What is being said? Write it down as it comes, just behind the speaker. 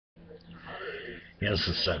Yes,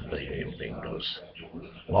 the Sunday evening news.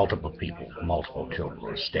 Multiple people, multiple children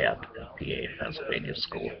were stabbed at PA, Pennsylvania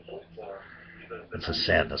school. It's a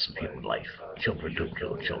sadness of human life. Children do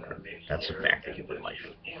kill children. That's a fact of human life.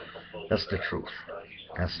 That's the truth.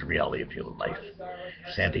 That's the reality of human life.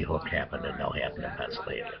 Sandy Hook happened and now happened in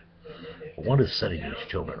Pennsylvania. But what is setting these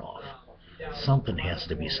children off? Something has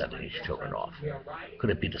to be setting these children off.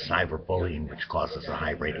 Could it be the cyberbullying, which causes a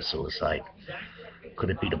high rate of suicide? Could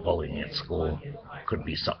it be the bullying in school? Could it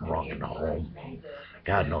be something wrong in the home?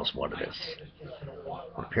 God knows what it is.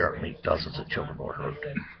 Apparently, dozens of children were hurt.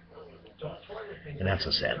 And that's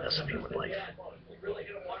a sadness of human life.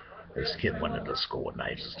 This kid went into school at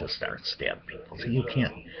night and just started stabbing people. So you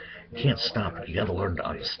can't stop it. You got to learn to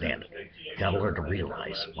understand it. You got to learn to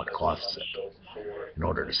realize what causes it in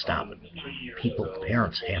order to stop it.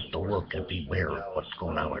 Parents have to look and be aware of what's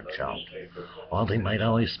going on with a child. Well, they might not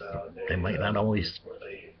always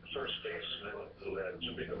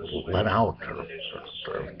let out or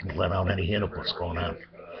let out any hint of what's going on.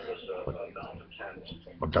 But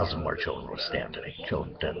a dozen more children were stabbed today.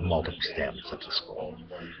 Children dead, multiple stabbings at the school.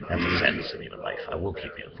 That's a sadness of human life. I will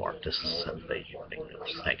keep you informed. This is Sunday Evening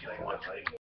News. Thank you for watching.